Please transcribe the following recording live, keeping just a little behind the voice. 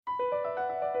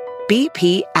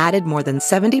BP added more than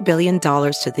 $70 billion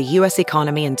to the U.S.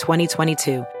 economy in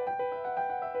 2022.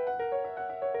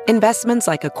 Investments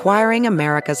like acquiring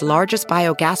America's largest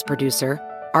biogas producer,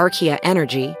 Archaea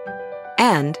Energy,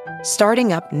 and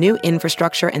starting up new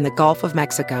infrastructure in the Gulf of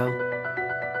Mexico.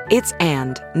 It's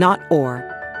and, not or.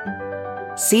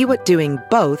 See what doing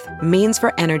both means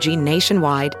for energy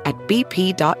nationwide at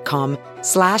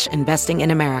bp.com/investing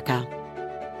in America.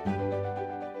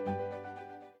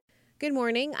 Good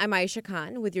morning, I'm Aisha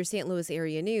Khan with your St. Louis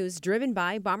area news, driven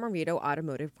by Bommarito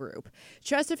Automotive Group.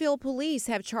 Chesterfield police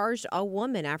have charged a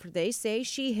woman after they say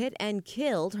she hit and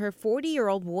killed her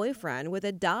 40-year-old boyfriend with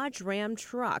a Dodge Ram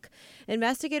truck.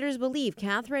 Investigators believe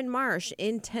Catherine Marsh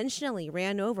intentionally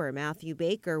ran over Matthew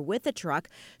Baker with the truck,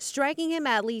 striking him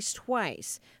at least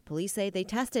twice. Police say they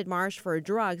tested Marsh for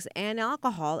drugs and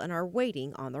alcohol and are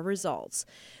waiting on the results.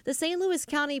 The St. Louis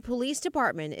County Police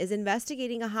Department is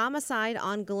investigating a homicide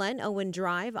on Glen Owen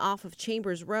Drive off of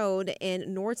Chambers Road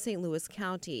in North St. Louis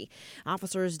County.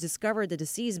 Officers discovered the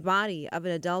deceased body of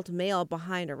an adult male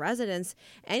behind a residence.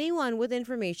 Anyone with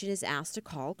information is asked to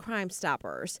call Crime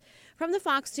Stoppers. From the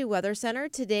Fox 2 Weather Center,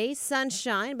 today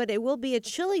sunshine, but it will be a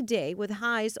chilly day with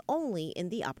highs only in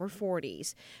the upper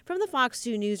 40s. From the Fox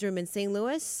 2 Newsroom in St.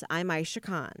 Louis, I'm Aisha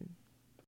Khan.